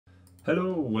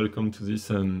Hello, welcome to this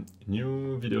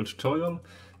new video tutorial.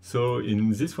 So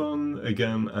in this one,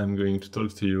 again, I'm going to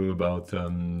talk to you about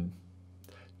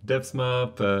depth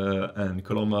map and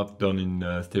color map done in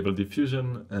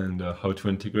StableDiffusion and how to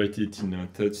integrate it in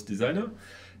Touchdesigner.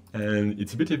 And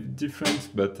it's a bit different,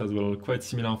 but as well quite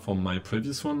similar from my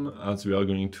previous one, as we are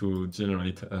going to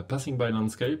generate a passing by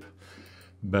landscape.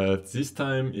 But this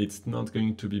time it's not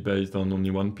going to be based on only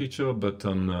one picture, but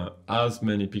on as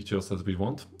many pictures as we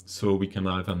want. So we can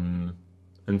have an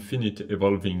infinite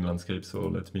evolving landscape. So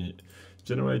let me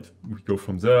generate, we go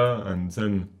from there and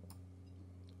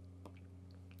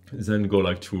then go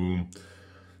like to,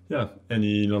 yeah,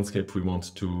 any landscape we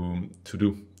want to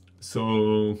do.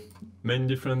 So main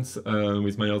difference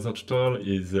with my other tutorial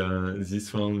is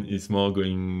this one is more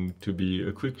going to be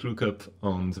a quick lookup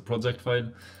on the project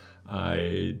file.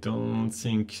 I don't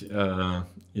think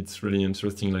it's really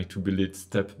interesting like to build it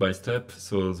step by step.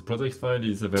 So the project file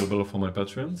is available for my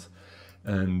Patreons,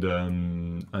 and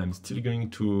I'm still going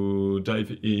to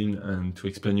dive in and to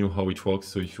explain you how it works.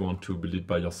 So if you want to build it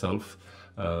by yourself,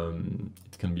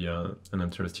 it can be an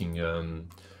interesting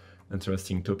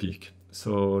topic.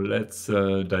 So let's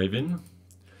dive in.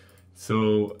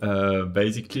 So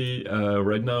basically,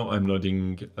 right now I'm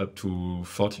loading up to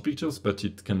 40 pictures, but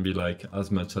it can be like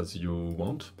as much as you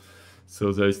want.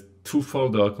 So there's two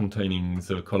folders containing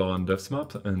the color and depth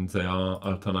map, and they are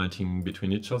alternating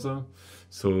between each other.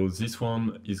 So this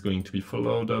one is going to be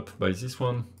followed up by this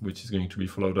one, which is going to be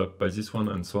followed up by this one,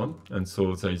 and so on. And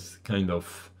so there's kind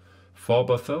of 4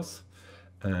 buffers,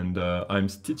 and I'm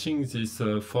stitching these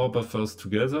 4 buffers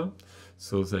together,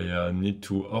 so they need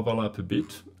to overlap a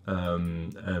bit.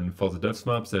 And for the depth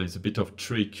map, there is a bit of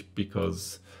trick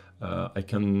because I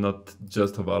cannot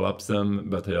just overlap them,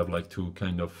 but I have like to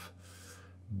kind of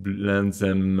blend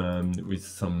them with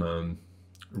some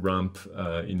ramp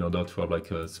in order to have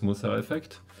like a smoother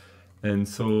effect. And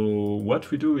so what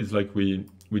we do is like we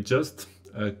just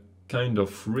kind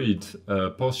of read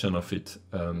a portion of it.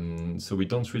 So we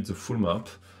don't read the full map.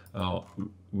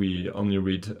 We only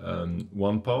read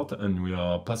one part, and we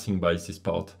are passing by this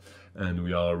part, and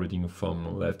we are reading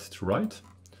from left to right,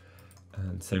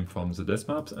 and same from the depth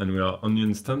maps, and we are only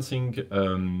instancing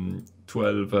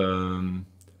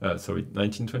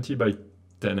 1920 by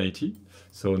 1080,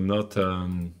 so not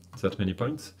that many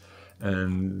points.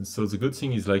 And so the good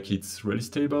thing is like it's really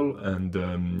stable,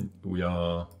 and we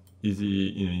are easy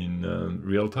in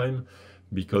real time,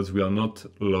 because we are not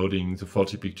loading the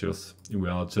 40 pictures. We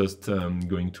are just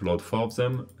going to load 4 of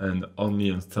them and only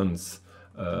instance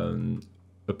a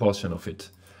portion of it.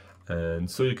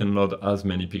 And so you can load as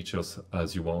many pictures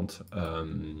as you want,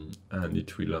 and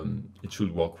it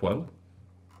should work well.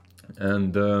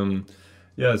 And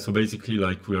yeah, so basically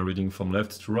like we are reading from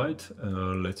left to right.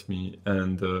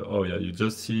 Oh yeah, you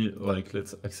just see like,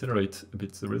 let's accelerate a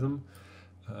bit the rhythm.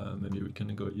 Maybe we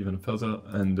can go even further,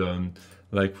 and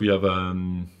like we have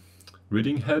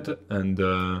reading head, and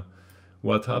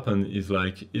what happens is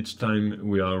like each time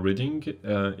we are reading,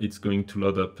 it's going to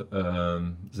load up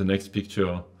the next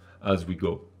picture as we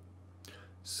go.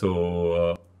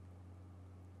 So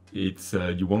it's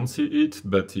you won't see it,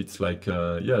 but it's like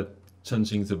yeah,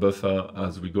 changing the buffer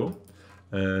as we go.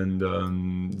 And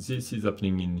this is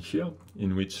happening in here,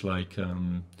 in which like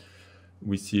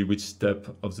we see which step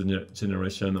of the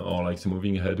generation or like the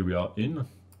moving head we are in,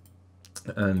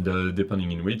 and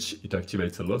depending in which it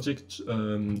activates a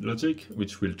logic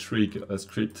which will trigger a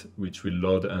script which will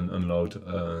load and unload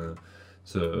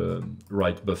the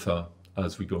right buffer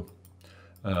as we go.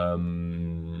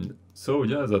 So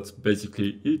yeah, that's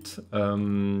basically it.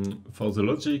 For the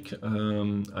logic,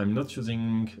 I'm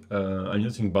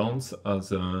using bounds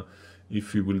as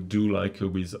if we will do like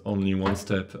with only one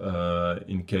step,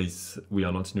 in case we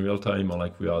are not in real time, or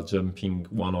like we are jumping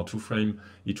 1 or 2 frames,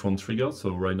 it won't trigger.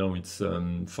 So right now it's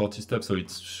 40 steps, so it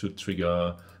should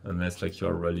trigger unless like you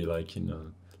are really like in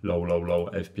a low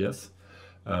FPS.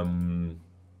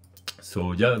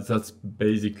 So yeah, that's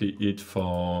basically it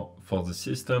for the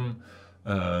system.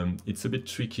 It's a bit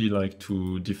tricky like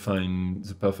to define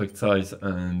the perfect size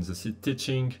and the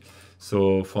stitching.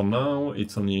 So for now,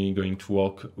 it's only going to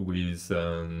work with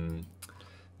the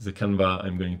Canva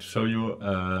I'm going to show you,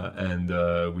 and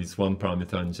with one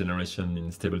parameter in generation in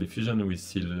StableDiffusion with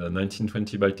still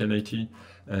 1920 by 1080,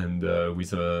 and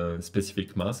with a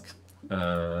specific mask.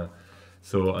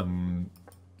 So I'm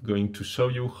going to show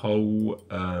you how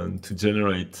to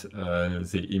generate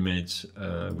the image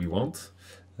we want.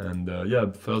 And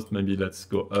yeah, first maybe let's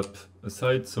go up a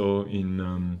side. So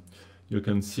in you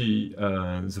can see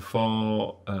the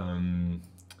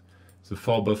The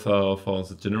 4 buffer for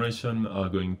the generation are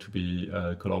going to be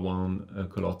color 1,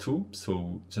 color 2,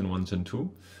 so Gen 1, Gen 2.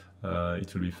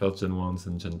 It will be first Gen 1,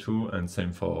 then Gen 2, and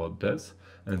same for devs.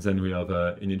 And then we have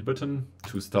a init button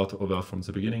to start over from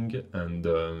the beginning, and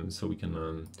so we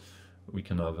can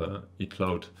have it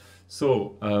load.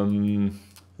 So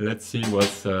let's see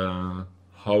what's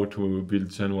how to build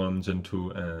Gen 1, Gen 2,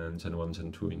 and Gen 1,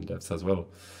 Gen 2 in devs as well.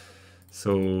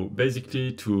 So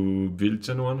basically, to build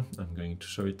Gen 1, I'm going to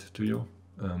show it to you.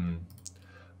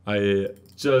 I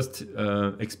just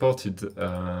exported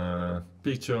a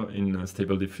picture in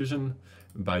StableDiffusion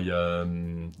by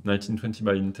 1920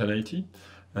 by 1080,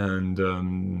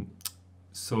 and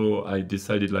so I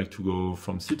decided like to go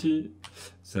from city,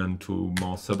 then to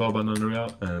more suburban area,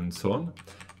 and so on.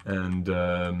 And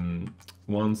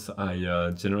once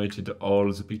I generated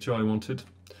all the picture I wanted,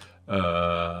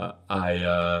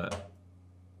 I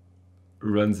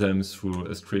run them through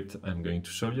a script I'm going to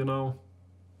show you now.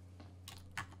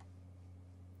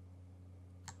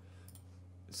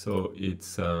 So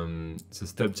it's the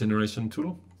step generation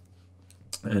tool,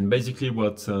 and basically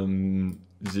what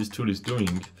this tool is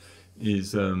doing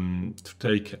is to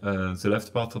take the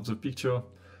left part of the picture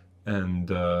and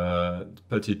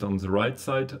put it on the right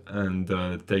side, and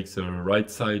take the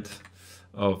right side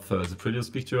of the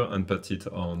previous picture and put it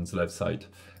on the left side.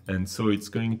 And so it's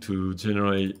going to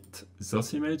generate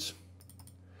this image,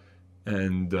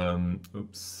 and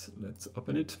oops, let's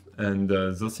open it. And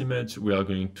this image, we are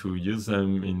going to use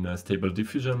them in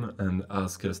StableDiffusion and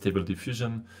ask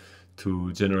StableDiffusion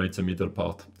to generate the middle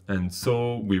part. And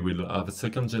so we will have a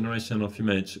second generation of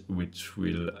image, which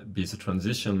will be the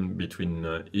transition between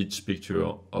each picture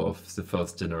of the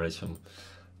first generation.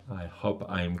 I hope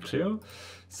I'm clear.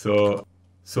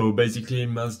 So basically,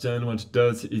 MassGen, what it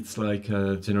does, it's like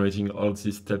generating all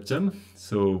this step gen.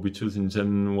 So we choose in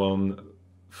Gen 1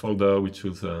 folder, we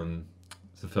choose the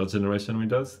first generation we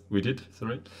did,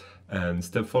 and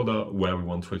step folder where we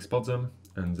want to export them,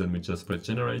 and then we just press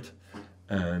generate,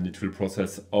 and it will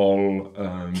process all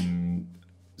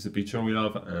the picture we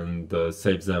have and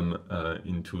save them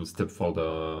into step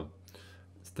folder.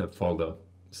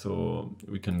 So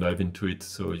we can dive into it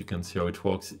so you can see how it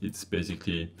works. It's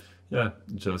basically, yeah,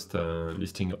 just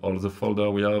listing all the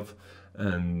folder we have,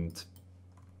 and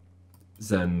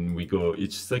then we go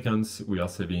each second, we are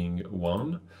saving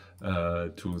one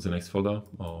to the next folder,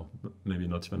 or maybe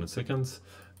not even a second.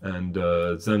 And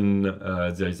then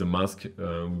there is a mask we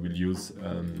will use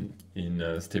in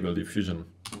StableDiffusion.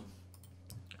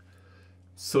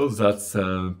 So that's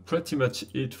pretty much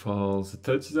it for the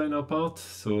Touchdesigner part.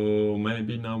 So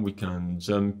maybe now we can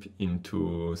jump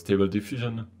into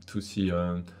StableDiffusion to see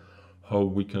how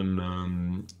we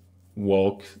can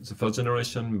work the first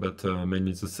generation, but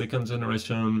mainly the second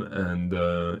generation, and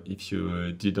if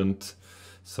you didn't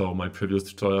saw my previous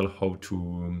tutorial, how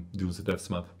to do the devs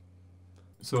map.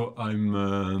 So I'm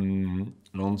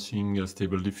launching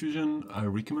StableDiffusion. I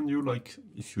recommend you, like,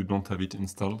 if you don't have it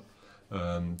installed,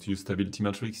 to use Stability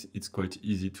Matrix. It's quite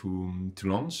easy to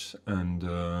launch, and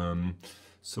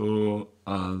so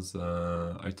as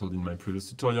I told in my previous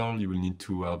tutorial, you will need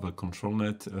to have a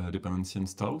ControlNet dependency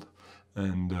installed,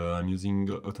 and I'm using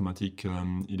automatic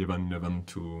 1111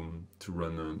 to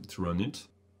run it.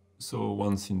 So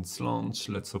once it's launched,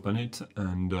 let's open it,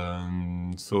 and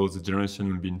so the generation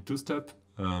will be in two steps.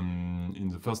 In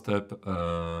the first step,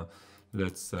 so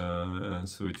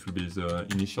it will be the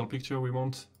initial picture we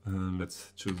want.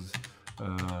 Let's choose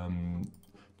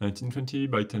 1920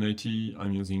 by 1080.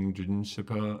 I'm using Judin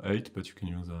Shaper 8, but you can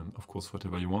use, of course,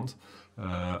 whatever you want.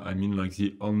 I mean, like,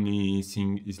 the only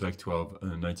thing is like to have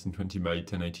 1920 by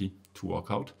 1080 to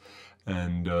work out.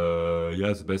 And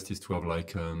yeah, the best is to have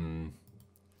like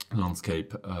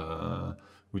landscape,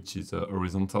 which is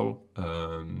horizontal.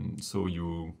 So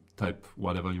you type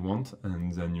whatever you want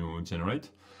and then you generate.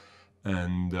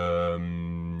 And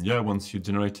yeah, once you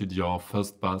generated your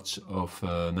first batch of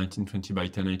 1920 by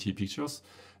 1080 pictures,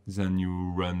 then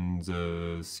you run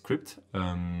the script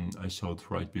I showed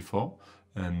right before,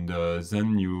 and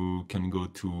then you can go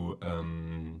to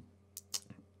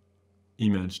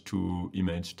image to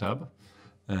image tab,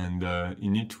 and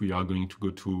in it we are going to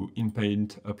go to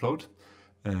in-paint upload,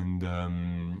 and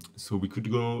so we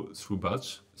could go through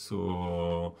batch.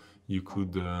 So you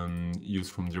could use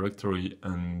from directory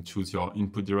and choose your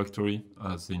input directory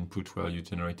as the input where you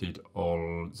generated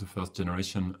all the first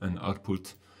generation, and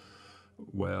output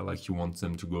where like you want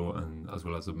them to go, and as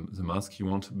well as the mask you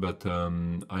want. But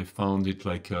I found it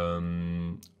like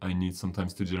I need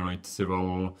sometimes to generate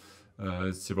several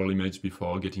images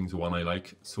before getting the one I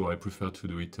like, so I prefer to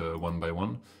do it one by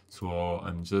one. So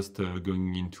I'm just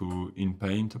going into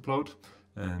in-paint upload,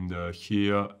 And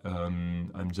here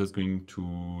I'm just going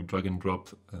to drag and drop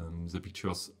the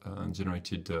pictures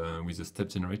generated with the step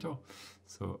generator.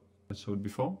 So I showed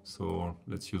before, so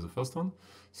let's use the first one.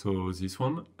 So this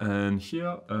one, and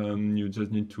here you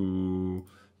just need to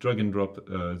drag and drop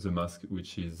the mask,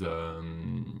 which is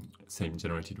same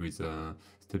generated with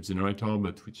step generator,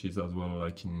 but which is as well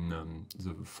like in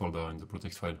the folder in the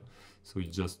project file. So you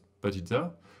just put it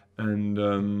there, and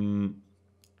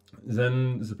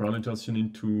then the parameters you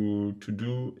need to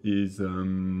do is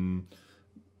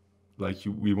like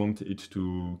we want it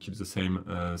to keep the same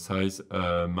size,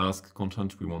 mask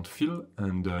content we want fill,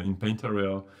 and in paint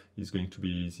area is going to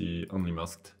be the only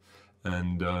masked.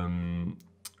 And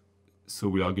so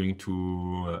we are going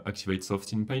to activate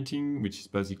soft in painting, which is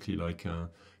basically like a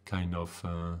kind of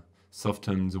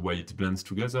soften the way it blends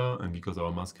together, and because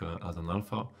our mask has an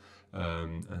alpha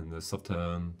and a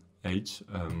soften edge,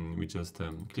 we just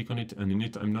click on it, and in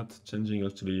it I'm not changing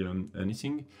actually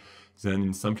anything. Then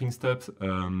in sampling steps,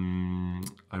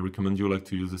 I recommend you like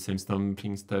to use the same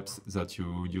sampling steps that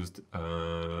you used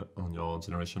on your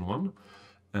generation 1.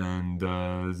 And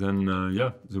then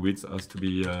yeah, the width has to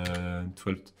be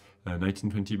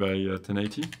 1920 by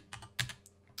 1080.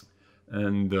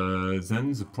 And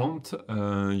then the prompt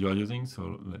you are using,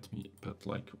 so let me put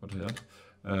like what I have.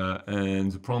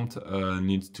 And the prompt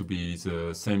needs to be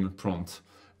the same prompt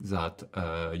that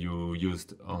you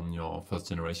used on your first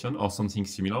generation, or something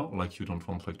similar, like you don't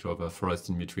want like to have a forest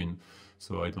in between.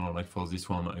 So I don't know, like for this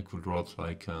one I could write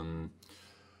like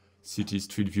city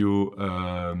street view,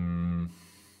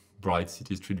 bright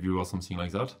city street view or something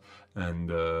like that, and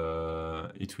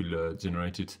it will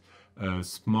generate it. A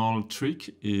small trick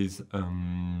is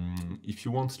if you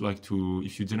want like to,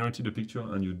 if you generated a picture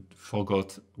and you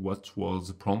forgot what was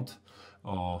the prompt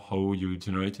or how you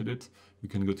generated it, you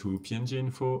can go to PNG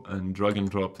info and drag and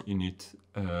drop in it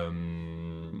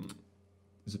the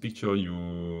picture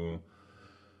you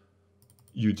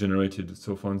generated.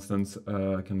 So for instance,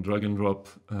 I can drag and drop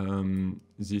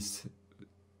this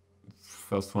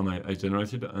first one I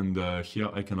generated, and here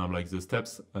I can have like the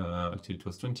steps, actually it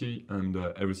was 20, and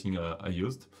everything I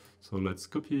used. So let's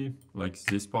copy like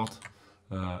this part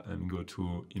and go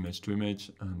to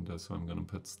image, and so I'm gonna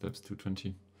put steps to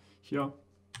 20 here.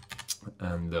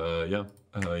 And yeah,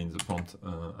 in the prompt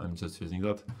I'm just using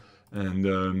that. And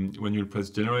when you press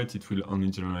generate, it will only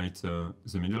generate the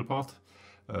middle part.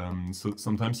 So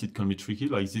sometimes it can be tricky,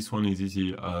 like this one is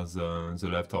easy as the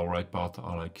left or right part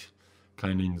are like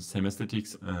kind of in the same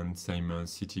aesthetics and same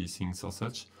city things or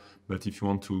such. But if you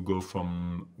want to go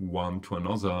from one to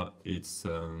another, it's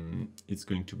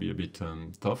going to be a bit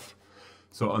tough.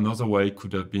 So another way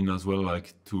could have been as well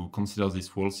like to consider this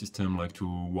whole system like to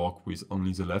work with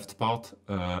only the left part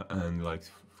and like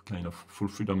kind of full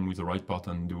freedom with the right part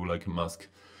and do like a mask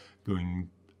going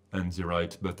and the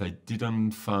right, but I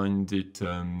didn't find it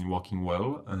working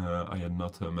well. I had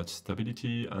not much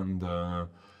stability, and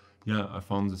yeah, I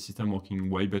found the system working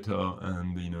way better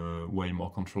and in a way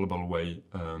more controllable way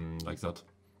like that.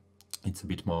 It's a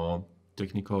bit more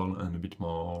technical and a bit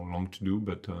more long to do,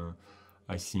 but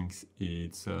I think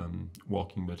it's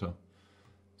working better.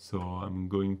 So I'm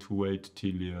going to wait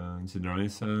till the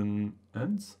generation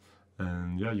ends,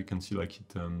 and yeah, you can see like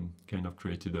it kind of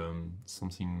created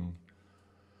something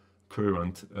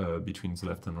coherent between the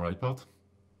left and right part.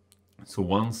 So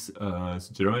once the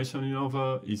generation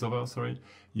is over, sorry,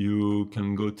 you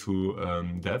can go to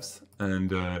devs,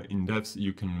 and in devs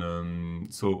you can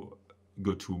so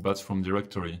go to batch from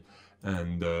directory,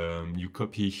 and you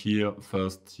copy here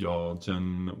first your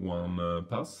gen1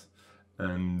 path,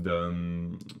 and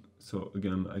so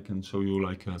again I can show you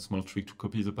like a small trick to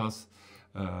copy the path.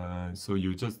 So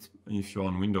you just, if you're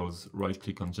on Windows, right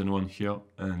click on gen1 here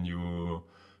and you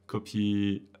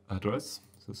copy address.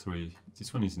 So sorry,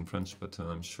 this one is in French, but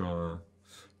I'm sure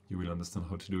you will understand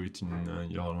how to do it in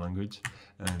your own language.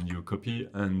 And you copy,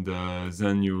 and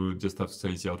then you just have to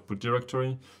say the output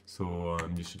directory. So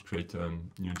you should create a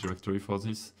new directory for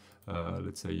this.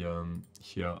 Let's say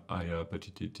here I put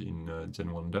it in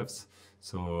gen1 devs.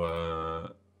 So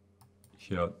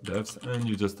here devs, and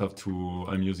you just have to,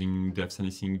 I'm using devs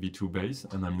anything v2 base,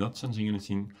 and I'm not changing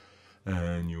anything.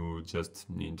 And you just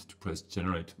need to press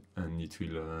generate, and it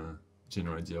will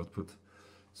generate the output.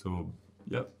 So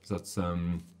yeah, that's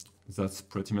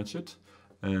pretty much it.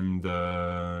 And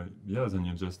yeah, then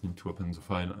you just need to open the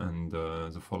file and the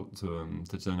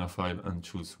Touchdesigner file and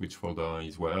choose which folder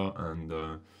is where, and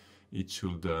it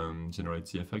should generate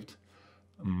the effect.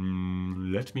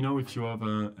 Let me know if you have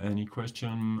any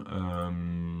question,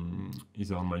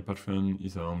 either on my Patreon,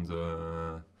 either on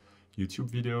the YouTube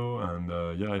video,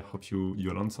 and yeah, I hope you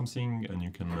learned something and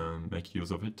you can make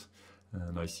use of it.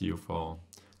 And I see you for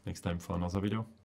next time for another video.